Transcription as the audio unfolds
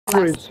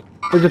last.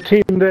 There's a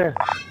team there.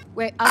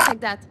 Wait, I'll take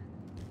that.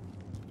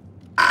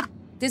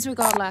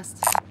 Disregard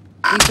last.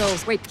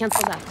 Details. Wait,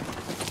 cancel that.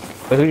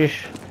 But who just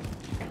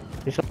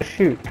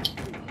shoot?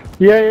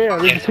 Yeah,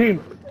 there's a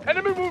team.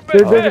 Enemy movement.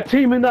 There's a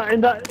team in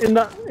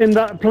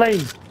that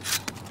plane.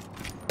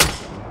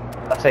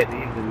 I say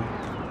leave them.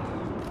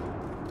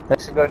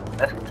 Let's go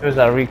towards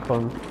our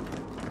recon.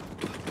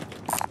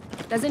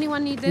 Does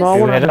anyone need this? No, I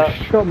want head to up.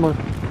 shot man.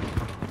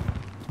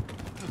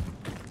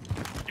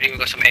 We even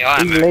got some AI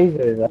Whose ammo.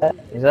 laser is that?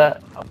 Is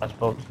that? Oh, that's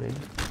Bob's laser.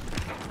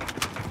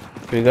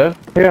 Here we go.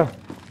 Here.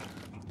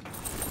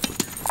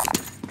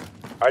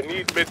 I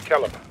need mid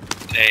caliber.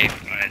 Hey,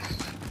 guys.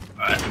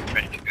 Alright,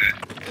 ready to go.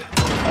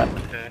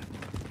 Okay.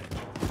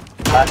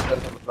 Back on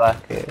the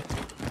back here.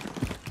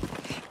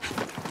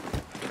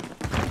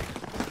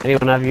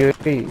 Anyone have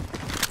UAV?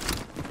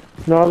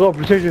 No, I got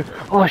precision.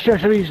 Oh shit, I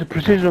should have used the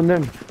precision on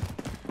them.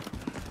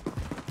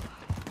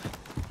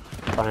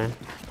 Fine.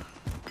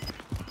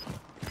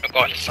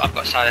 I've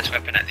got silence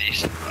weapon at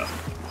least.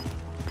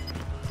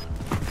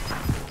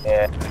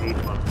 Yeah, I need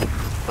one.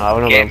 No, I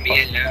wanna Get go.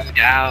 me a load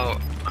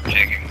out. I'm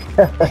joking.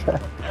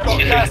 Got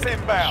gas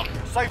inbound.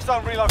 Safe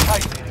zone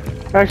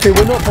relocated. Actually,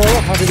 we're not far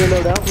off having a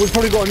loadout. We've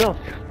probably got enough.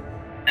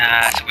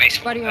 Nah, it's a waste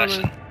of Body one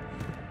person. armor.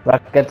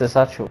 Back, get the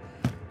satchel.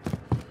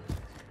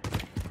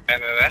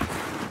 Where?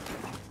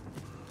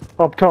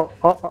 Up top,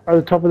 at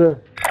the top of the...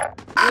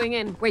 Going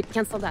in. Wait,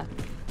 cancel that.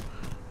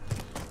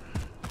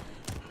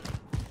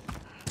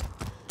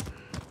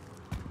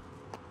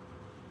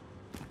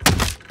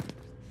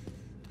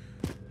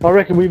 I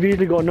reckon we've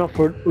easily got enough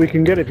for we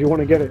can get it if you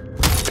want to get it.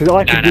 Because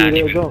I can do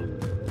it as well.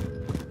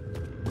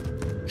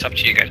 It's up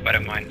to you guys, but I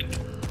don't mind.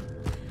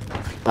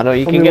 I know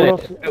you I can mean, get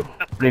what it.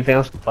 Anything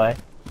else to buy?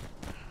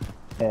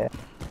 Yeah.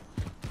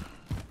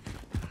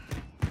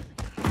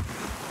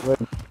 Where are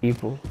the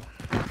people?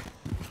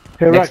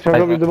 Here, Next Rax, I'll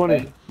drop you time. the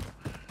money.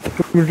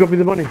 We'll drop you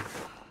the money.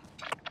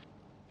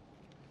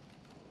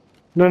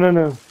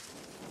 No.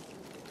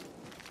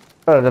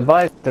 Oh, the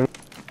buy. The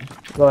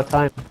got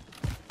time.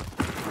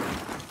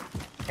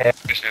 Yeah.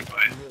 There's no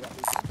point.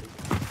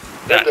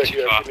 Then That's too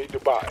here far. you need to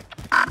buy.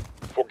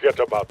 Forget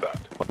about that.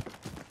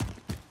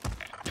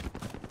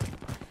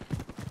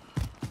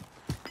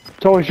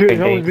 Someone's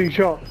shooting, Okay. someone's being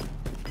shot.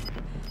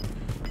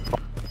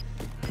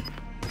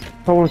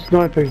 Someone's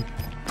sniping.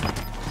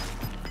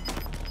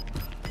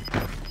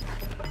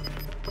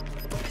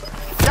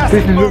 Gas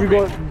This is where we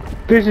moving.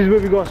 got. This is where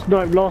we got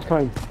sniped last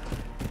time.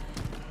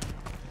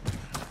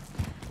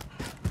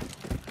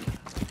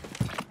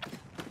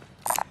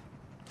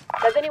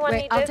 Does anyone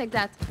need I'll take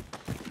that.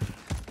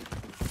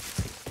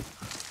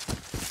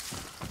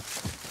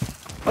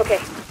 Okay,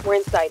 we're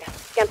inside.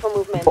 Scan for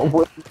movement.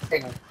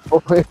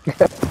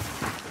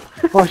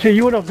 Oh shit,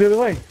 you went off the other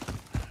way.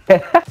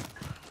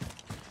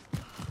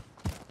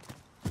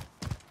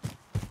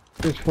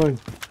 It's fine.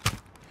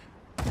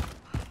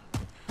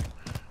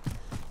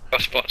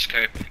 Got spot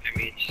scope. Let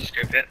me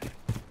scope it.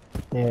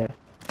 Yeah.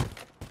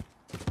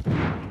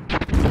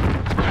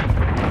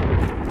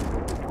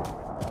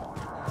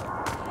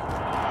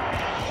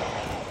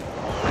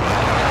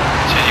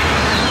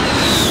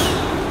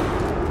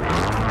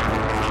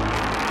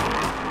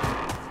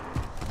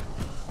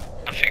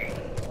 Nothing.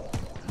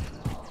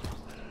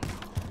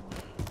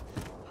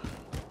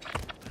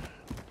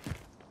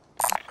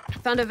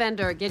 Found a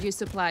vendor. Get you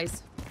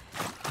supplies.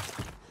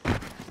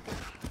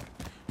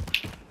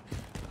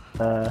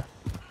 Can't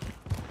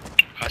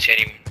see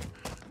anyone.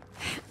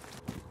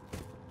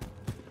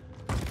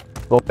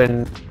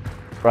 Open.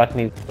 Rat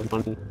needs the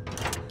money.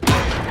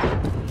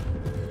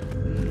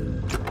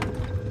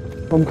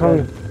 I'm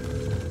coming.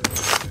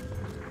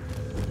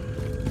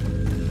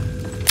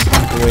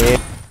 Wait.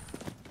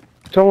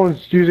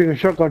 Someone's using a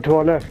shotgun to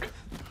our left.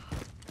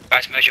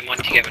 Guys, merge your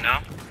money together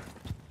now.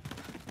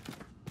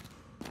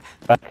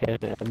 Back here.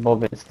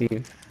 Bob and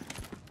Steve.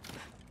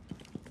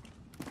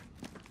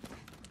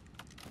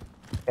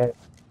 Okay.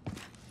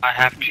 I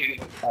have two.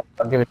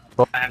 I'll give it to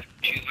Bob. I have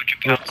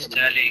 £200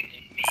 sterling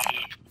on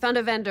me. Found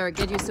a vendor.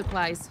 Get you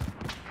supplies.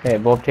 Hey,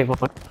 Bob, take one.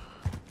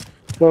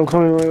 Well, I'm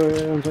coming.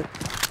 Wait, one sec.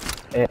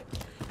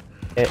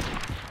 Hey.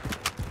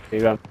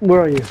 You run.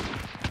 Where are you?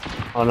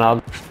 Oh no,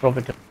 I'll drop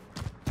it.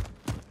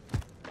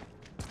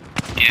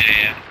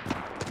 Yeah.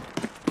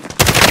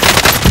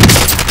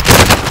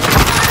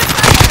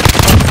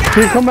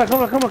 Steve, come back.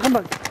 Steve, come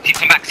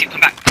back, Steve.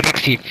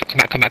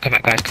 Come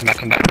back, guys.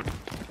 Come back.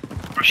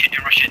 Rush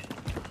in.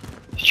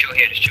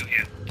 Just chill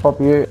here. Pop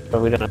you.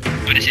 Oh, we don't know.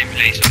 We're the same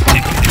place.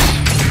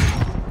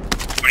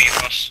 Bring it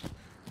across.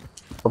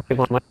 Bob, take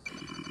one.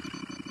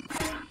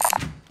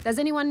 Does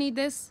anyone need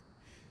this?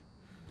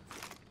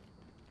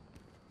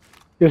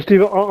 Yeah,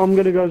 Steve, I'm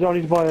gonna go. I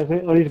need to buy. I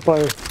think I need to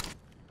buy.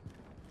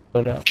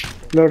 Load out.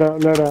 Load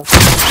out.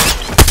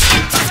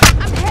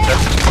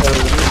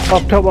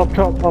 Up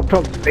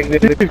top.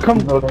 Steve, come.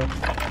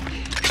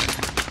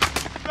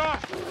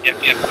 Yep.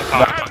 I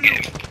can't get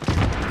him.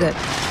 Good.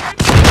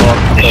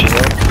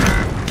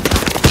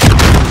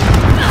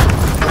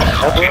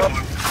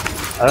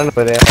 I don't know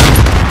where they are.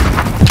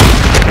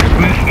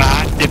 Move,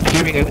 man. They're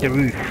peering over the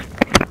roof.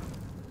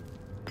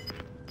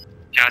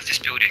 Jazz, this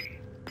building.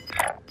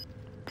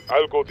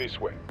 I'll go this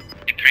way.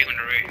 They're peering on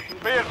the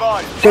roof. Be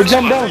advised. So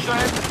jump down. Your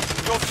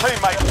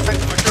teammate is sent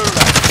to the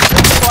gulag.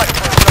 Fight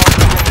for a chance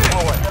to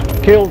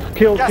redeploy. Killed,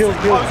 killed, Gas killed,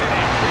 is killed. closing in.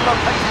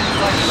 Relocating to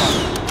the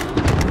safe zone.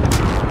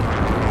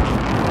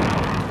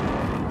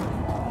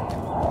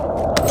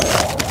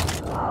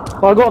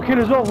 I got killed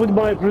as well with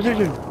my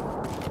precision.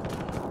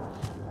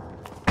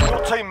 Your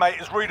teammate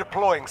is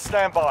redeploying.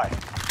 Stand by.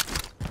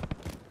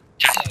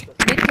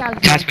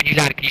 Jazz, when you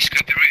land, can you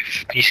scope the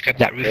roof? Can you scope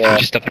that roof? I'm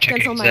just double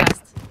checking. Cancel my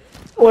last.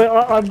 Wait,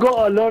 I've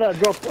got a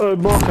loadout drop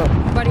marker.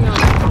 Buddy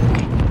on.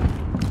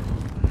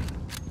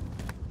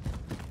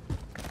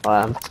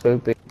 I'm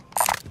stupid.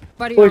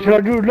 Buddy Wait, should I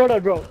on. do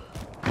loadout drop?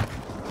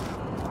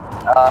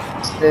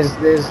 There's.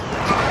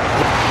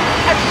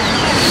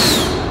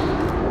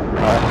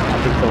 I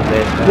think so,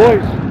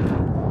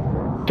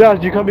 Boys,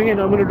 Jazz, you coming in?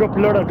 I'm gonna drop a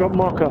loadout drop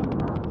marker.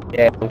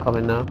 Yeah, I'm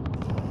coming now.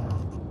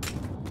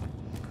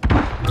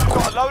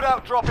 Got a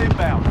loadout drop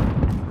inbound.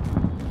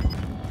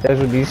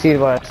 Desmond, do you see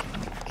what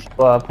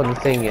I put the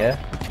thing, yeah?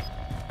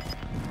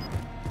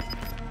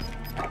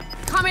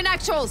 Coming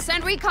actual.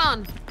 Send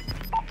recon.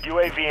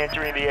 UAV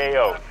entering the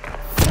AO.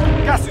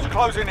 Gas is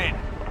closing in.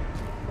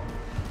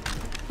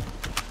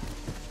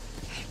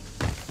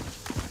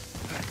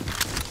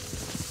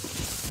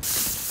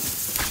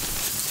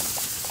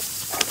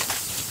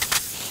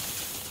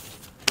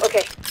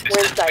 Okay,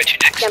 we're inside.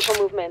 Scan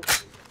for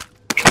movement.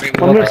 I'm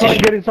gonna try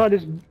and get inside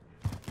this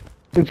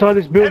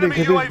building Enemy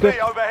because UAV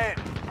overhead.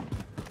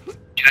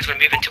 You guys want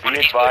to move into one of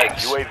these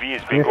Advised, buildings? UAV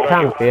is being This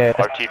camp, yeah,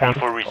 RTB camp,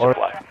 for or-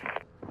 resupply. Guys,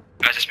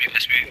 let's move,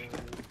 let's move.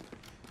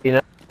 You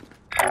know?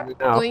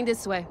 No. Going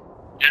this way.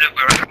 No,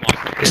 we're at the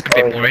mark. Let's get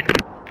a bit more in.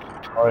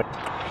 Alright.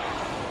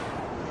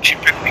 Should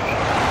prep me.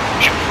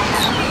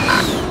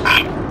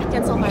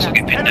 Cancel my Also last.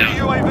 get pinned Enemy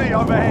down. UAV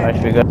overhead. Alright,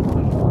 should we go?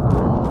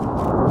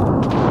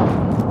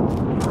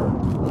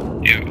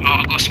 Yeah,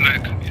 I've got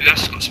smoke. Who else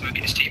has got smoke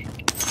in his team?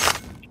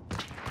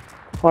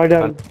 I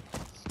don't.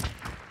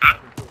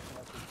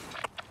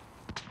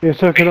 Yeah,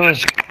 so can I.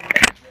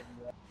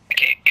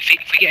 Okay,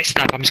 if we get a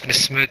snap, I'm just gonna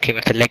smoke him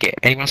with the leg it.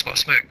 Anyone else got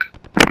smoke?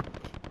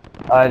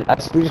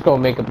 We just gotta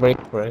make a break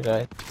for it,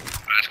 guys.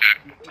 Let's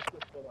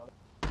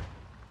go.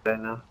 Right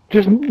now.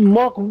 Just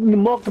mark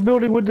the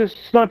building with the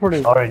sniper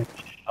in. Orange.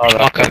 Alright.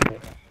 Marker.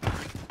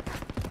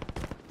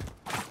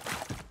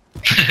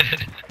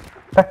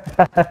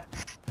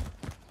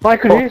 I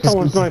could hear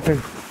someone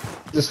sniping.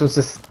 This was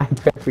a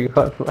sniper,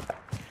 everyone.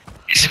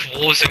 It's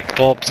wars and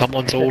Bob,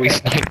 someone's always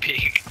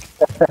sniping.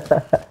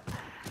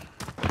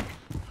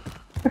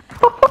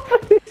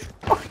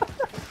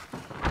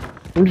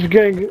 I'm just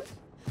getting.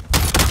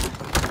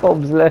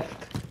 Bob's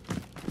left.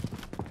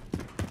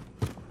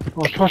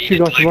 I'll trust you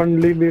guys to run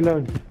and leave me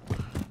alone.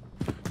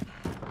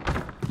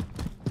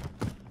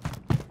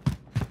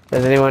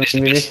 Does anyone need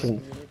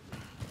munitions?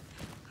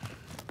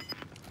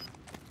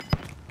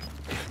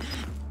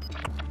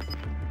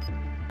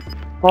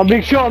 I'm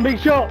being shot, I'm being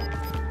shot!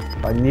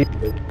 I knew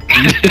it.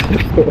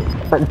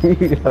 I knew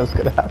that was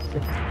gonna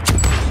happen.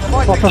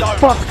 Oh, for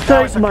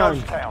fuck's sake, man.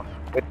 Ghost town.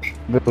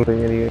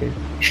 Building anyway.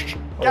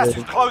 Gas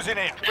is closing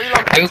in.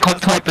 Relocating Don't to come the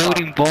to our safe zone.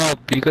 building, Bob.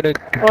 You gotta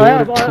go I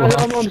have, to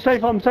I'm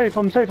safe, I'm safe,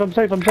 I'm safe, I'm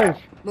safe, I'm safe, I'm safe.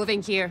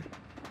 Moving here.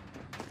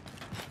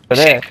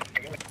 There.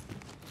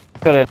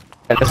 Got it.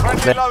 Let's go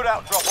Friendly there.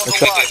 loadout drop on Let's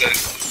the go.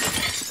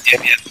 way.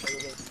 Yep, yep.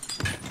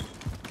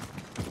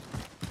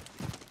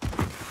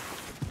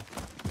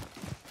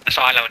 That's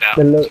all I load out.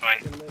 Hello. That's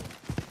fine.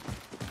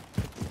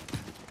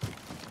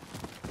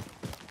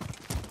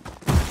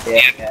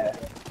 Yeah.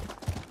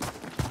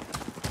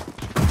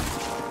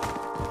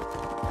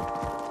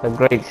 A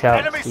great shout.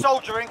 Enemy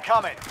soldier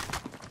incoming.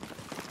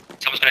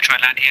 Someone's gonna try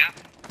and land here.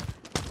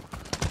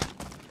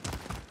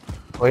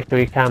 Wait till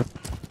we camp.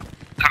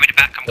 Coming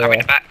back, I'm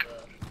coming back.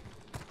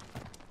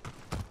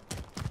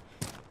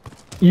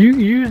 You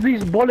use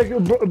these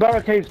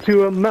barricades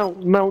to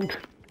mount.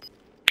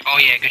 Oh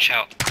yeah, good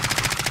shout.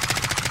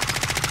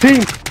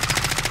 Team!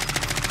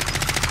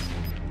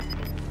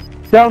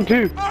 Down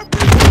 2.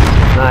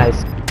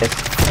 Nice. Yes.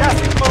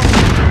 Gas is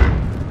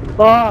moving.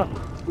 Ah!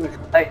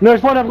 No,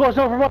 it's fine, I've got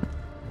self revive.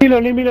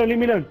 Leave me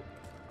alone.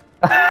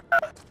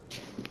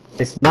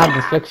 It's mad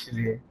reflection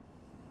here.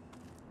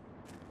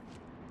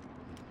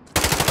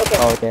 Okay,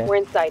 Oh, yeah. we're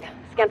inside.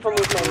 Scan for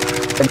movement.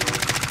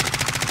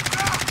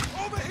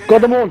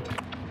 Got them all.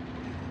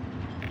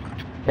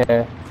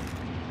 Yeah.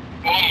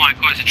 Oh my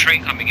god, there's a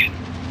train coming in.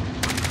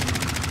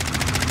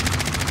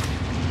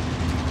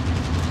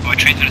 Oh, a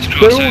train's gonna screw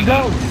They're us all over.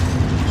 down.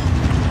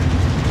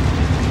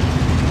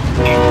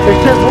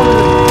 Except one of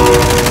them.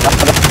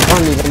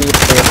 Only when you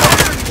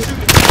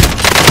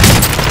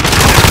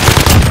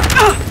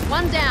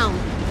One down.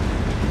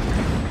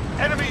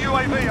 Enemy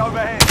UAV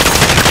overhead.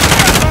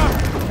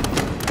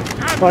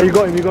 Oh, you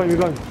got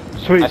him.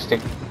 Sweet.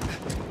 Plastic.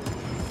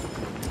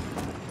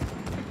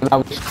 Now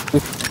we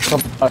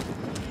come back.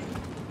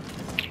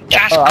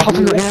 Just Oh,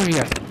 cover your I'm-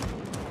 area.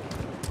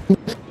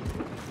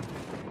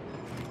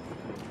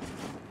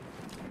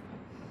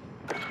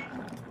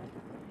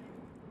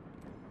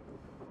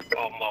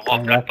 what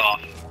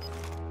bloodbath.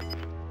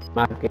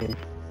 Mad game.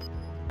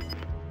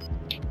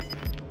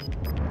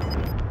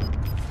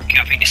 Okay,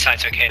 I think this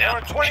side's okay There now.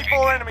 are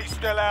 24 enemies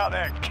still out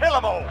there. Kill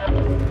them all.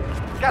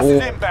 Gas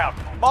is inbound.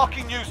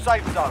 Marking new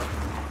safe zone.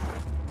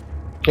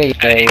 Okay,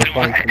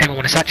 Anyone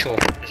want a satchel?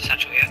 There's a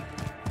satchel here.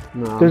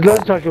 no. There's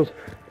loads of cycles.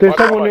 There's Why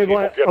someone don't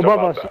nearby you get above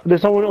above us. that?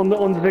 There's someone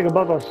on the thing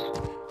above us.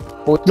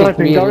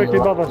 Sniping directly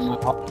above us.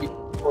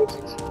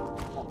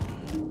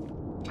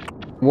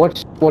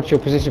 Watch your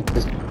position for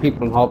these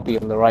people in Hoppy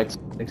on the right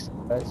side next to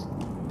you guys.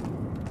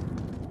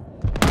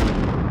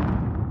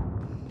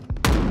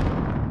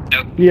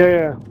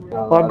 Yeah.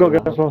 I've got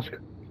gas mask.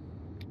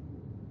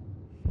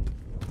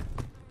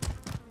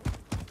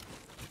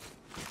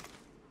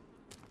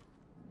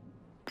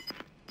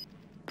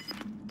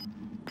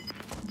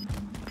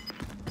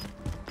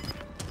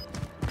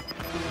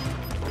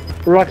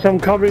 Rax, I'm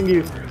covering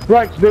you.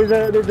 Rax, there's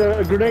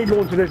a grenade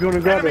launcher there if you want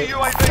to grab Enemy it.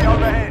 UAV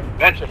overhead.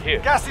 Launcher here.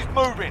 Gas is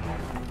moving.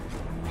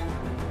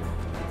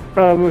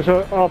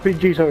 So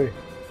RPG, sorry.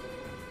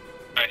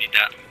 I need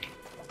that.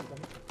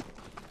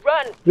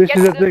 Run. This Get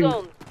is to the the thing.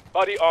 zone.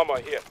 Body armor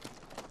here.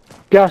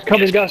 Gas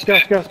coming, Yes,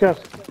 gas.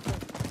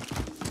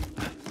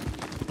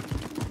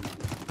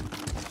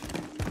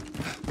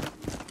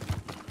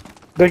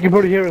 They can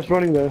probably hear us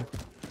running there.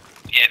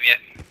 Yeah.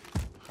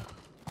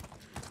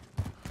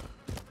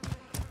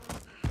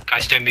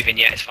 Guys, don't move in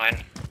yet, it's fine.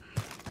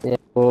 Yeah,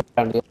 go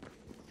around here.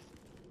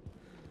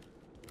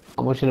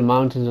 I'm watching the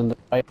mountains on the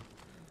right.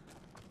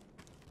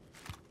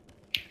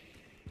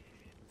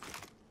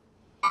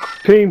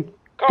 Team,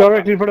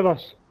 directly in front of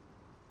us.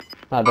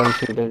 No, don't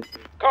shoot them.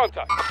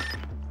 Contact.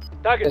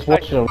 Target Just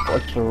watch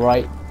the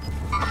right.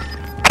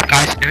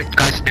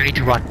 Guys, no need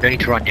to run,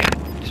 yeah.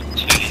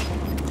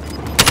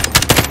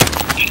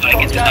 Like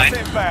it's the Gas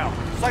line. inbound.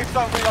 Safe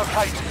zone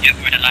relocated. Yep,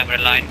 we're in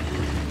the line.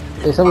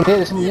 There's someone here,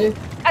 I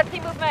see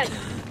movement.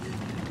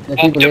 There's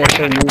Oh, people don't here, rush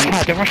so out, moving.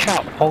 don't rush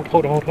out. Hold.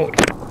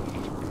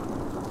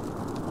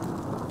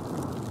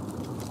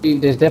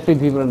 There's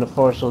definitely people in the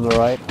forest on the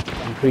right.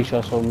 I'm pretty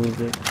sure someone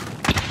moved it.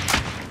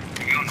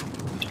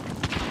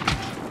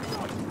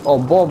 Oh,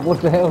 Bob,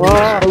 what the hell?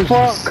 Oh,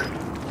 fuck!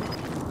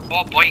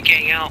 Oh, boy, you're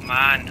getting out,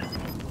 man.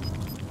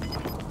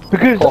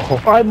 Because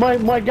Oh.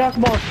 my gas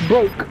mask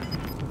broke.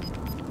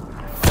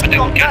 But the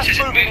Got gas gas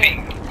isn't moving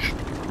moving.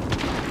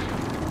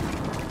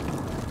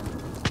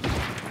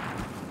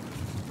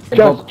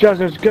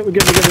 Just get me.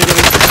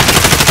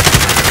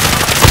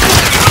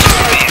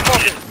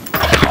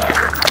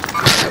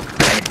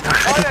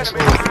 One enemy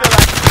is still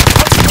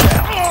active.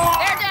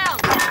 They're down.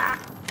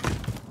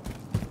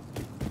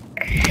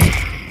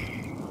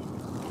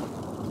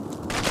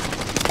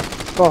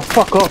 Oh,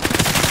 fuck off.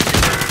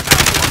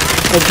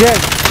 Again.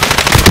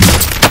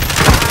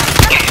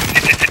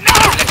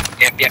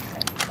 Yep.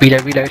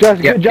 Reload.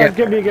 Just Yep.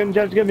 get me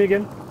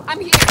again. I'm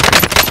here.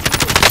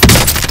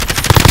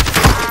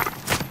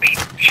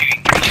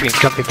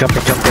 Shooting. Jump in. I'm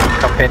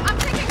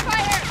taking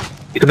fire.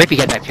 You can maybe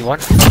get that if you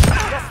want.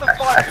 That's the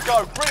fight to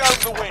go. Bring home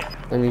the win.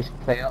 Let me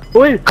play up.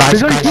 Wait, Guys,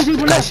 there's only two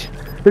people left.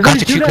 There's guys,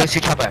 only are two too close left. to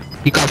each other.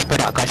 You guys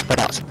spread out. Got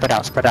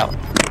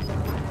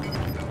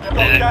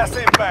gas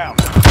inbound.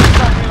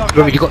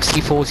 Remember, you got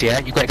C4s, yeah?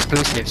 You got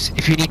explosives.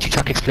 If you need to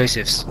chuck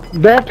explosives.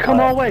 They have to come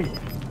our way.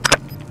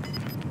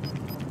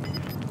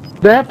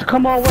 And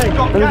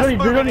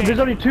there's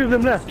only two of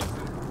them left.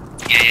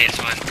 Yeah, it's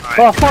fine.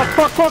 Oh, fuck.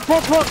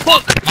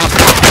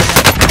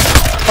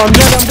 I'm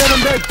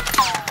dead.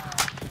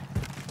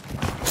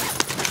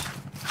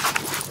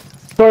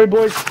 Sorry,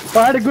 boys.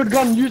 I had a good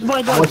gun. Use my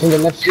I'm gun. watching the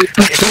left side.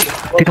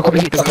 They don't come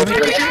here. Out.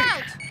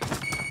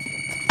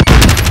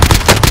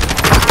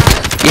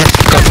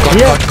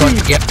 Yes, gone.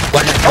 Yes, Yep,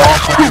 one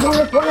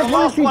left.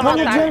 Last one on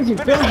that. Finish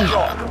the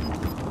job.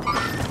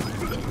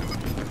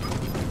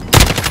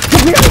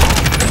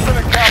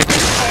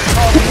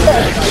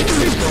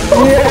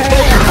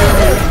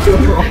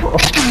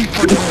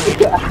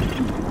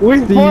 We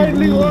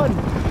finally won.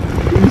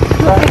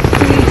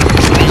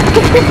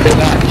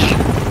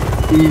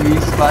 TV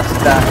smash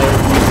that,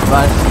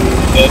 smash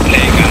it.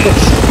 Okay,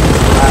 guys.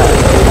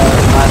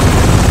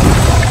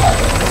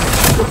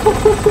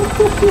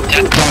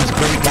 That was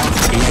great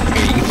bounty.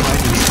 You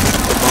finally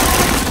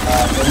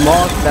The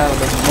mark down,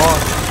 the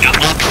mark.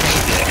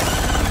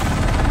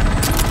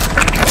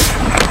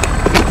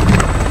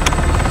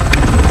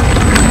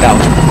 That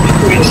was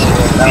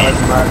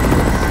mad.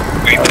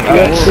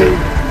 Let's see.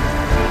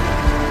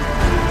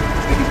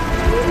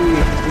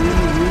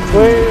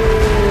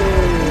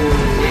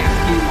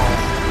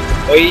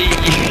 Oi,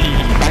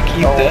 back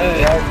in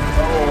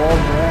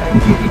there.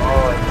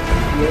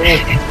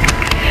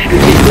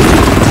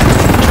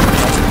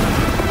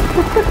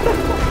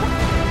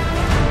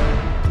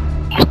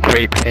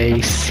 Great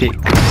play, sick.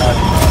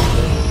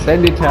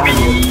 Send it to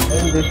Andy.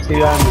 Send it to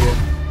Andy.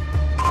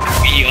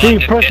 See,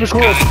 press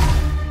record.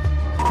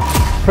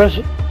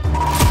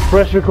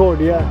 Press record,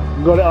 yeah.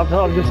 Got it,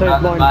 I've just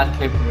saved mine. Mad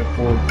clip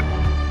report.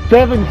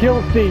 7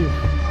 kills, Steve.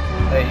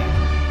 Hey.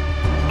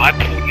 I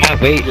pulled my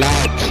weight,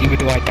 lads, even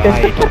though I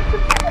died.